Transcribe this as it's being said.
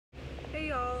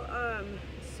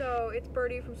So it's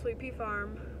Birdy from Sweet Pea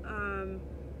Farm.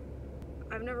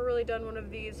 I've never really done one of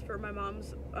these for my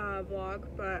mom's vlog,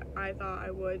 but I thought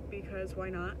I would because why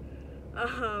not?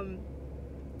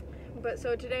 But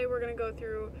so today we're gonna go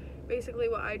through basically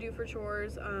what I do for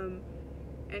chores and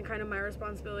kind of my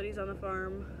responsibilities on the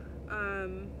farm.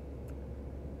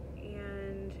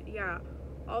 And yeah,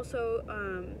 also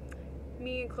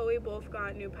me and Chloe both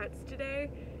got new pets today,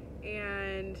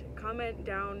 and comment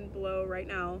down below right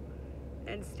now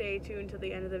and stay tuned till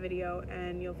the end of the video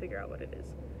and you'll figure out what it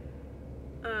is.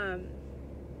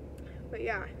 But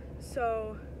yeah,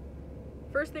 so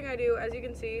first thing I do, as you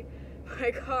can see,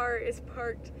 my car is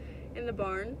parked in the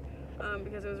barn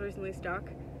because it was recently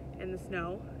stuck in the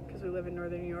snow because we live in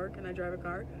northern New York and I drive a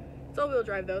car. It's all-wheel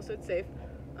drive though, so it's safe.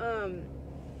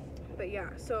 But yeah,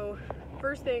 so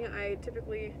first thing I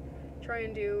typically try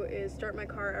and do is start my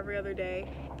car every other day,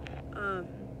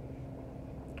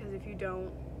 because if you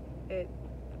don't, the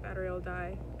battery will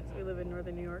die because we live in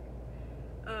northern New York.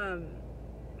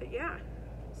 But yeah,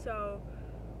 so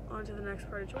on to the next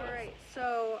part of chores. Alright,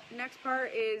 so next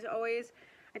part is always,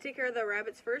 I take care of the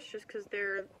rabbits first just because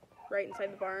they're right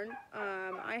inside the barn.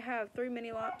 I have 3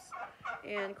 mini lops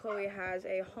and Chloe has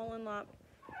a Holland lop.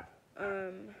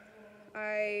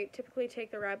 I typically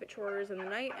take the rabbit chores in the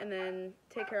night and then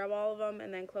take care of all of them,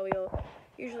 and then Chloe will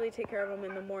usually take care of them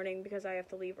in the morning because I have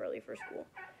to leave early for school.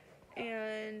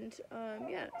 And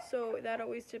yeah, so that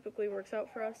always typically works out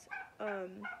for us.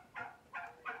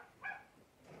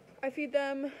 I feed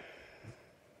them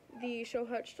the Show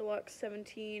Hutch Deluxe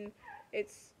 17.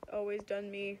 It's always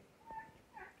done me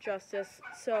justice.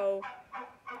 So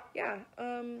yeah,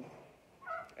 I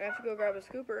have to go grab a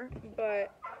scooper,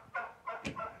 but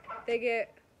they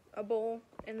get a bowl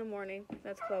in the morning,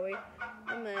 that's Chloe,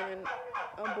 and then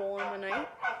a bowl in the night,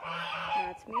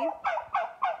 that's me.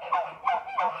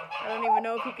 I don't even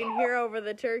know if you can hear over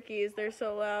the turkeys, they're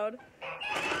so loud,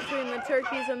 between the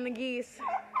turkeys and the geese.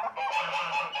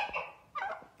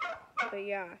 But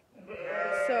yeah,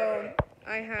 so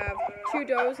I have 2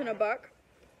 does and a buck.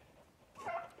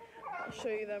 I'll show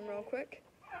you them real quick.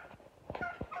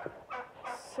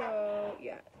 So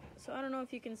yeah, so I don't know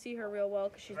if you can see her real well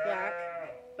because she's black,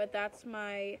 but that's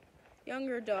my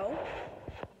younger doe.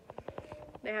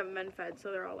 They haven't been fed,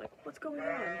 so they're all like, what's going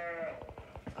on?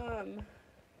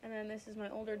 And then this is my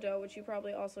older doe, which you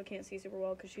probably also can't see super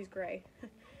well because she's gray.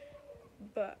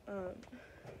 But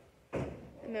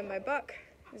and then my buck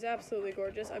is absolutely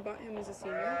gorgeous. I bought him as a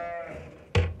senior.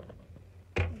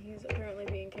 He's apparently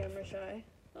being camera shy.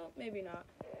 Well, maybe not.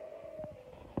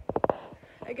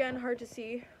 Again, hard to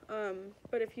see,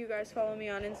 but if you guys follow me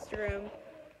on Instagram,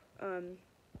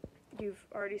 you've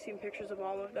already seen pictures of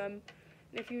all of them.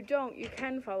 And if you don't, you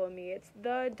can follow me. It's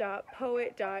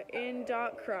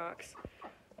the.poet.in.crocs.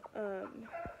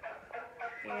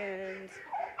 And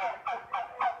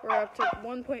we're up to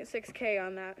 1.6K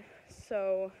on that,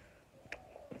 so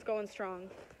it's going strong.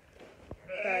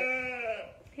 But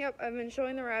yep, I've been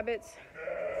showing the rabbits.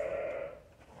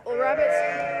 Well, rabbits,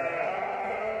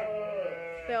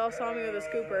 they all saw me with a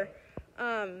scooper.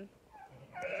 But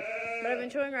I've been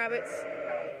showing rabbits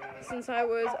since I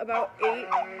was about 8.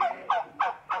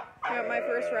 I got my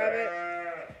first rabbit.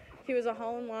 He was a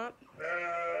Holland lop.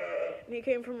 And he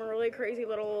came from a really crazy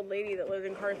little old lady that lived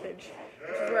in Carthage,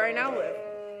 which is where I now live.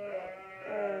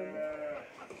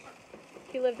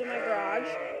 He lived in my garage,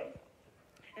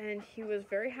 and he was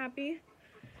very happy.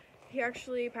 He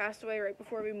actually passed away right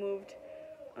before we moved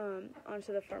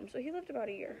onto the farm, so he lived about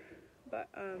a year. But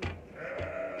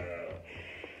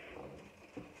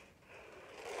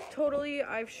totally,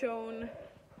 I've shown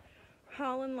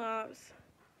Holland lops,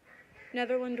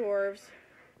 Netherland dwarves,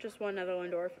 just one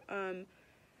Netherland dwarf,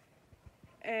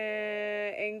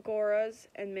 Angoras,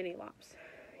 and mini lops.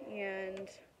 And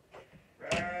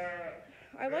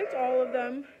I liked all of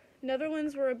them.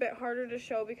 Netherlands were a bit harder to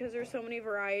show because there's so many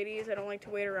varieties. I don't like to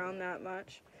wait around that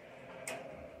much.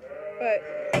 But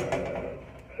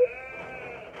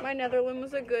my Netherland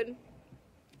was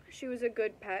she was a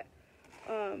good pet.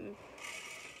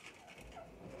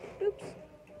 Oops.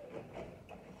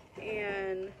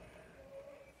 And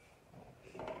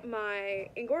my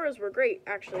Angoras were great,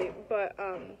 actually, but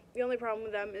the only problem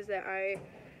with them is that I,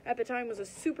 at the time, was a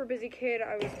super busy kid.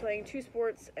 I was playing 2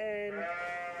 sports, and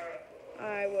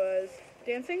I was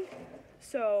dancing,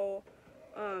 so,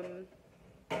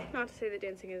 not to say that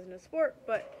dancing isn't a sport,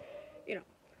 but, you know,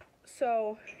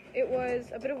 so it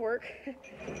was a bit of work,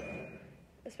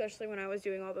 especially when I was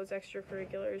doing all those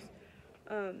extracurriculars.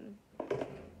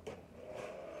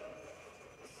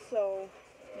 So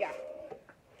yeah,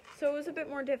 so it was a bit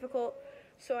more difficult,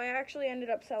 so I actually ended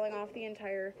up selling off the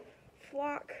entire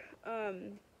flock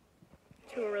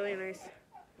to a really nice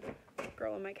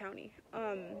girl in my county.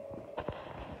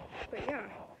 But yeah,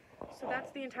 so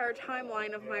that's the entire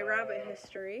timeline of my rabbit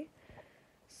history.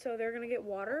 So they're gonna get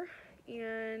water,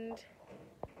 and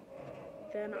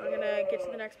then I'm gonna get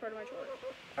to the next part of my chores.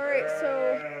 All right,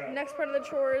 so next part of the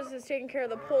chores is taking care of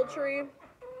the poultry.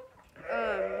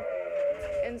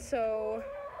 And so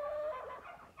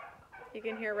you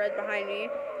can hear Red behind me.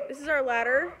 This is our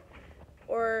ladder,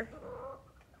 or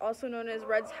also known as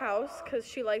Red's house, because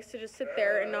she likes to just sit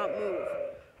there and not move.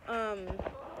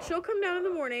 She'll come down in the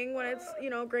morning when it's, you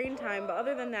know, grain time, but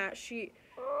other than that, she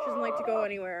doesn't like to go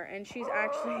anywhere, and she's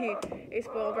actually a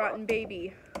spoiled rotten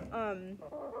baby.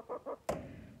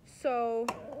 So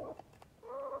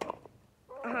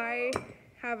I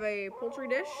have a poultry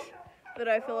dish that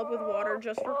I fill up with water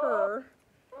just for her,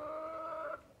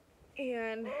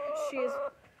 and she is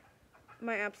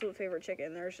my absolute favorite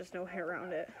chicken. There's just no hair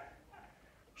around it.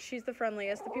 She's the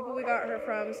friendliest. The people we got her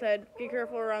from said, be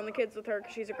careful around the kids with her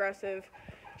because she's aggressive.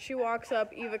 She walks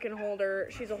up, Eva can hold her.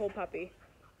 She's a whole puppy.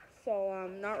 So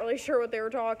not really sure what they were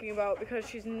talking about because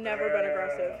she's never been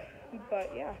aggressive.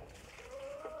 But yeah.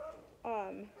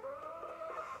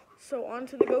 So on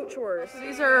to the goat chores.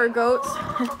 These are our goats.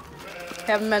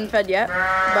 Haven't been fed yet,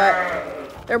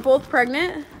 but they're both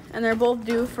pregnant and they're both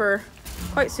due for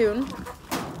quite soon.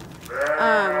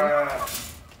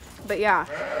 But yeah,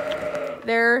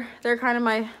 they're kind of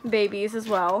my babies as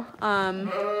well.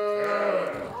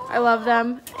 I love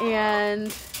them,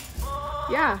 and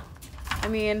yeah, I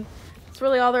mean, it's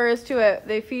really all there is to it.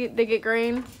 They get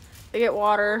grain, they get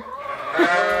water.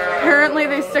 Apparently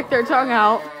they stick their tongue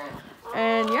out,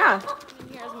 and yeah, I'm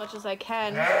here as much as I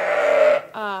can.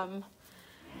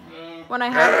 When I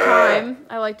have time,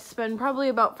 I like to spend probably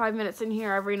about 5 minutes in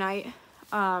here every night.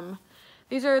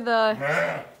 These are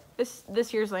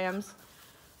this year's lambs.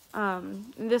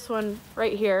 This one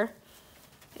right here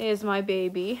is my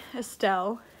baby,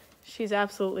 Estelle. She's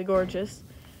absolutely gorgeous.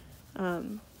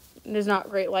 There's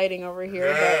not great lighting over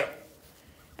here, but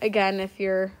again, if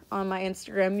you're on my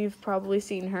Instagram, you've probably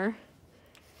seen her.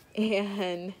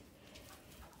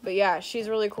 But yeah, she's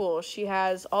really cool. She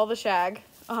has all the shag,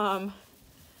 and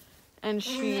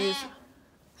she's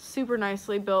super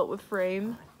nicely built with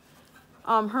frame.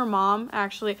 Her mom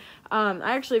actually,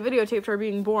 I actually videotaped her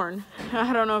being born.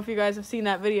 I don't know if you guys have seen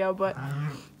that video, but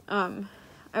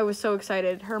I was so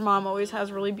excited. Her mom always has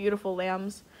really beautiful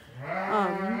lambs.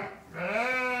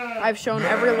 I've shown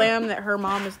every lamb that her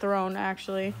mom has thrown,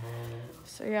 actually.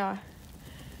 So yeah.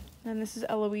 And this is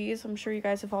Eloise. I'm sure you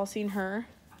guys have all seen her.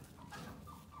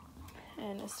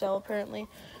 And Estelle apparently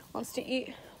wants to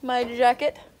eat my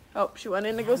jacket. Oh, she went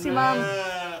in to go see Mom.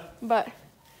 But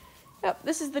yep,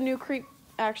 this is the new creep,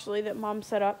 actually, that Mom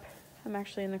set up. I'm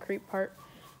actually in the creep part,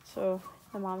 so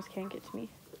the moms can't get to me.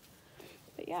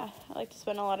 But yeah, I like to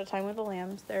spend a lot of time with the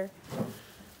lambs. They're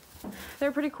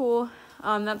pretty cool.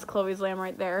 That's Chloe's lamb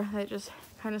right there. They just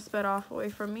kind of sped off away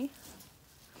from me.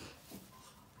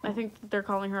 I think they're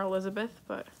calling her Elizabeth,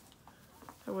 but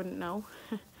I wouldn't know.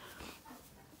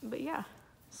 But yeah,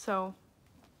 so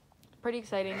pretty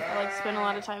exciting. I like to spend a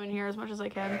lot of time in here as much as I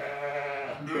can.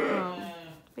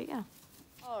 But yeah.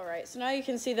 All right, so now you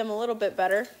can see them a little bit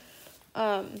better.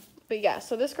 But yeah,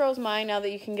 so this girl's mine now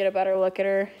that you can get a better look at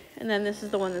her. And then this is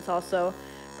the one that's also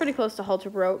pretty close to halter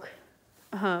broke.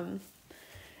 And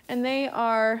they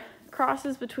are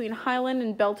crosses between Highland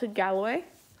and Belted Galloway.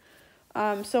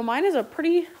 So mine is a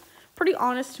pretty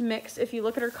honest mix if you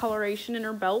look at her coloration in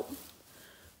her belt.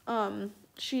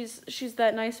 She's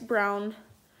that nice brown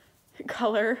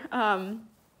color, and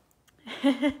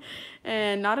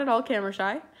not at all camera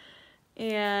shy.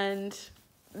 And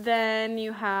then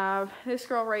you have this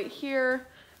girl right here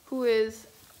who is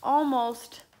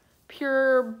almost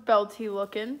pure belty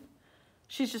looking.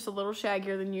 She's just a little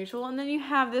shaggier than usual. And then you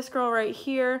have this girl right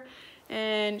here,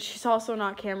 and she's also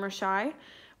not camera shy,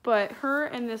 but her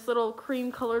and this little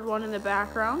cream colored one in the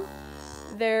background,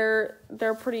 they're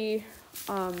pretty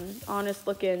honest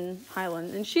looking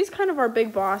Highland. And she's kind of our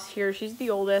big boss here. She's the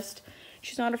oldest.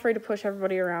 She's not afraid to push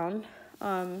everybody around.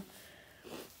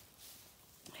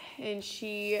 And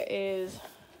she is,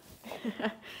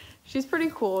 she's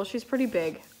pretty cool. She's pretty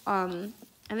big. I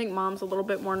think Mom's a little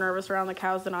bit more nervous around the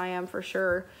cows than I am for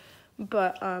sure.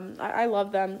 But I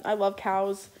love them. I love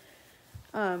cows.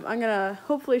 I'm going to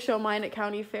hopefully show mine at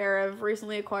county fair. I've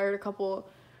recently acquired a couple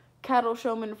cattle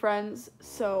showman friends,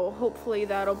 so hopefully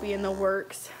that'll be in the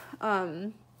works.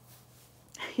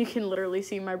 You can literally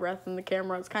see my breath in the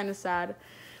camera. It's kind of sad.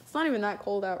 It's not even that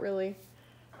cold out, really.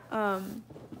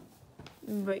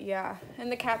 But yeah,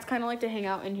 and the cats kind of like to hang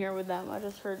out in here with them. I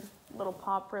just heard little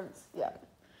paw prints. Yeah.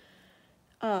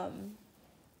 But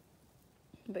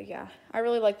yeah, I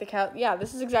really like the cow. Yeah,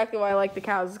 this is exactly why I like the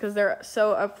cows, because they're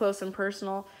so up close and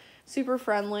personal, super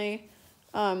friendly.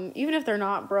 Even if they're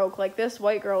not broke, like this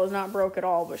white girl is not broke at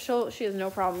all, but she has no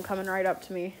problem coming right up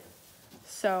to me.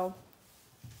 So,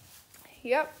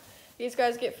 yep, these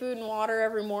guys get food and water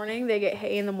every morning. They get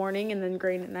hay in the morning and then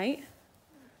grain at night.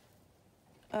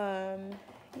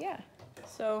 Yeah,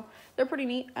 so they're pretty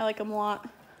neat. I like them a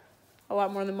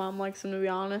lot more than Mom likes them, to be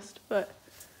honest, but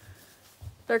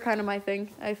they're kind of my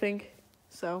thing, I think.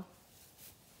 So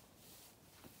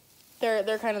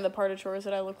they're kind of the part of chores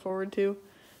that I look forward to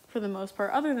for the most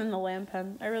part, other than the lamb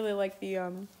pen. I really like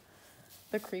the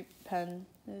creep pen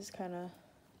is kind of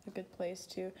a good place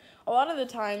too. A lot of the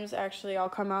times, actually, I'll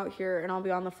come out here and I'll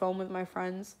be on the phone with my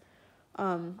friends,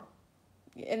 and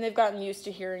they've gotten used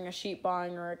to hearing a sheep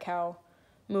baaing or a cow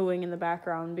mooing in the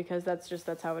background, because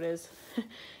that's how it is.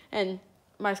 And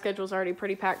my schedule's already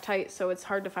pretty packed tight, so it's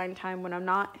hard to find time when I'm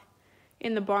not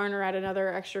in the barn or at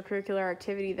another extracurricular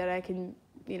activity that I can,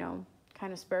 you know,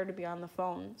 kind of spare to be on the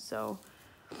phone. So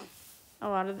a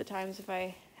lot of the times, if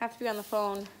I have to be on the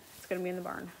phone, it's going to be in the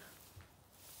barn.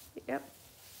 Yep.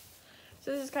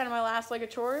 So this is kind of my last leg of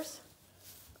chores.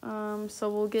 So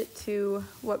we'll get to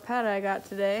what pet I got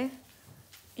today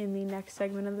in the next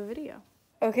segment of the video.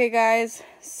 Okay, guys,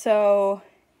 so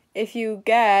if you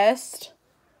guessed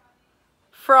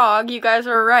frog, you guys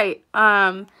are right.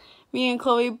 Me and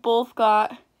Chloe both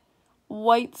got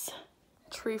White's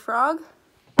tree frog.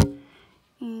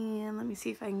 And let me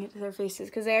see if I can get to their faces,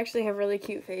 because they actually have really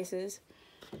cute faces.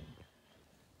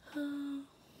 There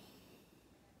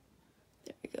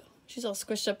we go. She's all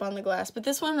squished up on the glass. But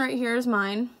this one right here is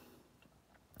mine.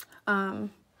 They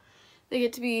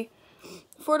get to be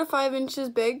 4 to 5 inches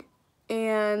big,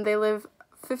 and they live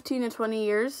 15 to 20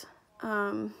 years.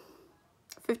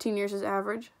 15 years is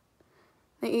average.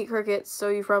 They eat crickets, so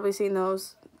you've probably seen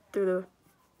those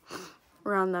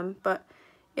around them. But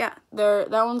yeah, that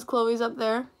one's Chloe's up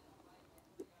there,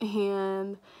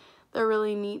 and they're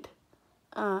really neat.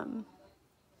 I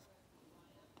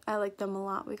like them a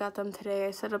lot. We got them today.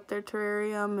 I set up their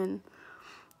terrarium, and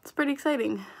it's pretty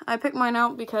exciting. I picked mine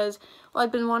out because, well,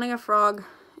 I'd been wanting a frog,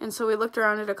 and so we looked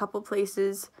around at a couple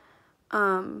places,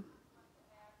 and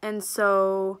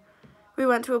so we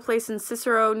went to a place in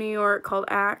Cicero, New York called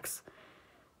Axe,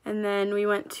 and then we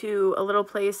went to a little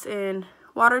place in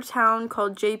Watertown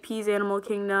called JP's Animal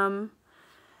Kingdom,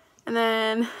 and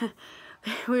then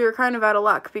we were kind of out of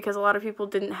luck because a lot of people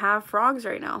didn't have frogs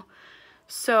right now.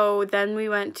 So then we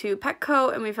went to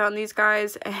Petco and we found these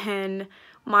guys, and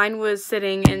mine was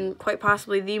sitting in quite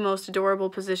possibly the most adorable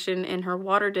position in her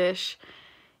water dish,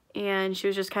 and she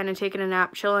was just kind of taking a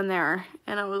nap, chilling there,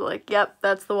 and I was like, yep,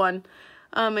 that's the one.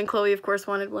 And Chloe, of course,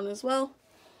 wanted one as well.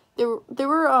 They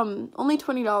were only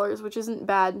 $20, which isn't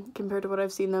bad compared to what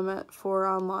I've seen them for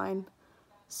online.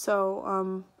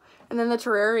 So, and then the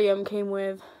terrarium came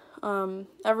with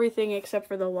everything except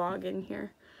for the log in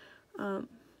here. But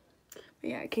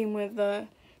yeah, it came with the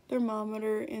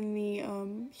thermometer and the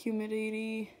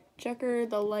humidity checker,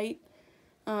 the light.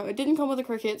 It didn't come with the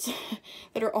crickets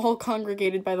that are all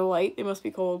congregated by the light. They must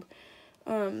be cold.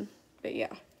 But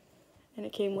yeah, and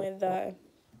it came with the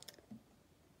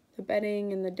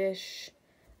bedding and the dish.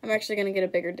 I'm actually going to get a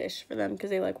bigger dish for them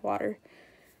because they like water.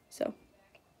 So,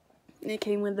 and it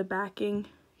came with the backing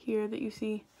here that you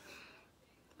see.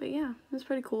 But yeah, it's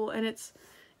pretty cool. And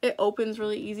it opens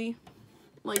really easy.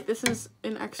 Like, this is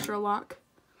an extra lock.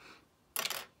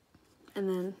 And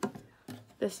then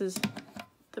this is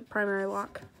the primary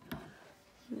lock.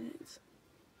 And it's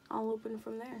all open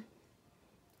from there.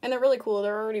 And they're really cool.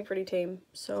 They're already pretty tame.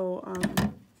 So,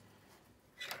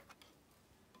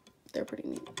 they're pretty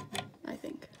neat, I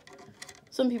think.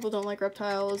 Some people don't like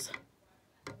reptiles.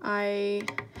 I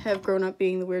have grown up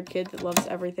being the weird kid that loves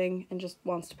everything and just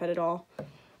wants to pet it all.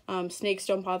 Snakes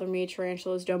don't bother me,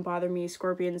 tarantulas don't bother me,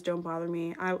 scorpions don't bother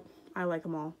me. I like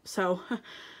them all. So,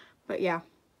 but yeah.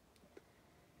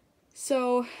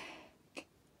 So,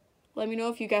 let me know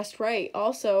if you guessed right.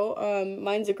 Also,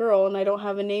 mine's a girl and I don't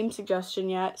have a name suggestion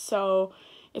yet. So,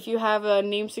 if you have a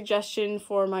name suggestion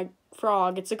for my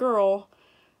frog, it's a girl,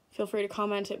 feel free to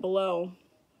comment it below.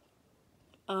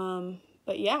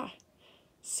 But yeah.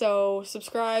 So,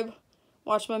 subscribe.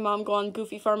 Watch my mom go on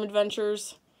goofy farm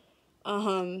adventures.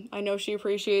 I know she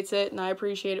appreciates it, and I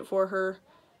appreciate it for her.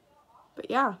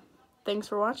 But yeah, thanks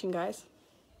for watching, guys.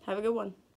 Have a good one.